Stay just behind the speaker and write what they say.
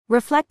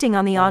Reflecting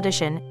on the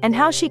audition and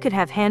how she could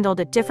have handled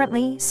it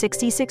differently,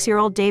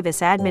 66-year-old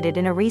Davis admitted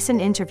in a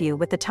recent interview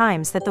with The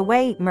Times that the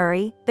way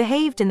Murray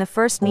behaved in the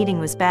first meeting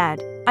was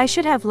bad. "I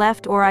should have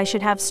left, or I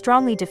should have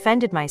strongly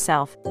defended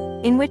myself,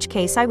 in which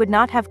case I would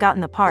not have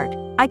gotten the part.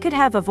 I could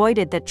have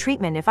avoided that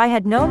treatment if I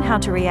had known how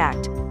to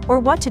react, or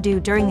what to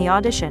do during the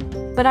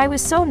audition. But I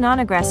was so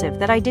non-aggressive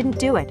that I didn't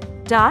do it."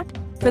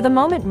 For the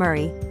moment,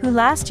 Murray, who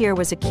last year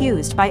was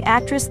accused by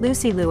actress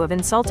Lucy Liu of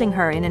insulting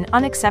her in an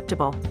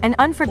unacceptable and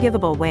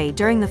unforgivable way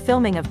during the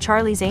filming of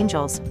Charlie's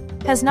Angels,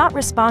 has not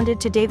responded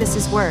to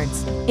Davis's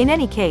words. In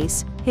any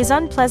case, his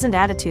unpleasant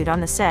attitude on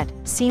the set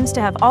seems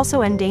to have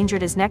also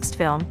endangered his next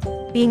film,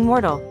 Being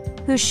Mortal,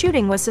 whose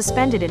shooting was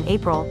suspended in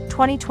April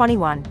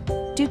 2021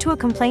 due to a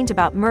complaint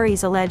about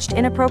Murray's alleged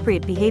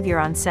inappropriate behavior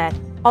on set,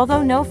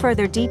 although no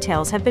further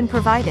details have been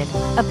provided.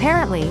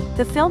 Apparently,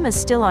 the film is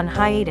still on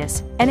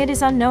hiatus, and it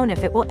is unknown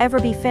if it will ever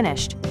be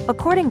finished.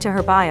 According to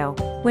her bio,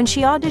 when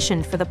she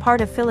auditioned for the part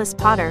of Phyllis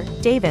Potter,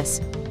 Davis,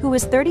 who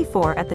was 34 at the